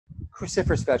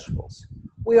cruciferous vegetables.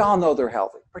 We all know they're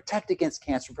healthy, protect against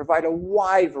cancer, provide a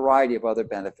wide variety of other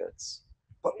benefits.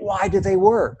 But why do they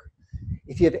work?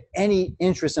 If you have any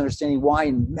interest in understanding why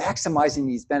and maximizing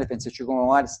these benefits, that you're going to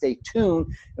want to stay tuned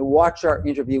and watch our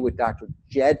interview with Dr.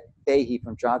 Jed Fahey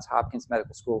from Johns Hopkins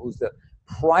Medical School, who's the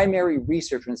primary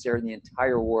researcher in this area in the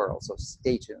entire world. So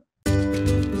stay tuned.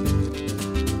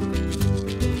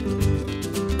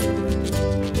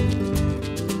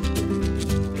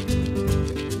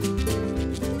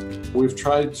 We've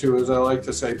tried to, as I like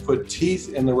to say, put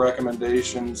teeth in the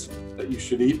recommendations that you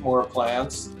should eat more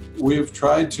plants. We've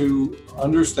tried to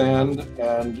understand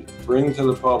and bring to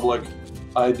the public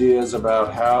ideas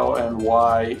about how and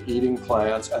why eating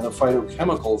plants and the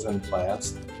phytochemicals in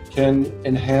plants can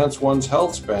enhance one's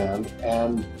health span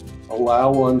and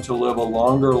allow one to live a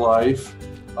longer life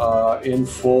in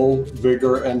full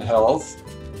vigor and health.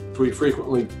 We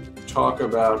frequently talk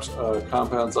about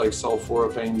compounds like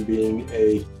sulforafane being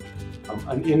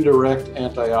an indirect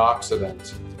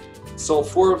antioxidant.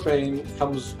 Sulforafane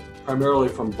comes primarily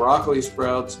from broccoli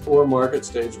sprouts or market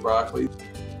stage broccoli.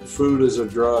 Food as a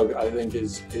drug, I think,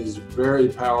 is very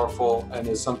powerful and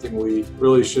is something we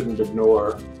really shouldn't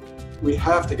ignore. We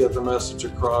have to get the message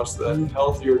across that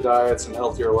healthier diets and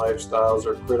healthier lifestyles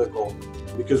are critical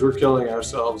because we're killing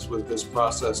ourselves with this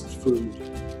processed food.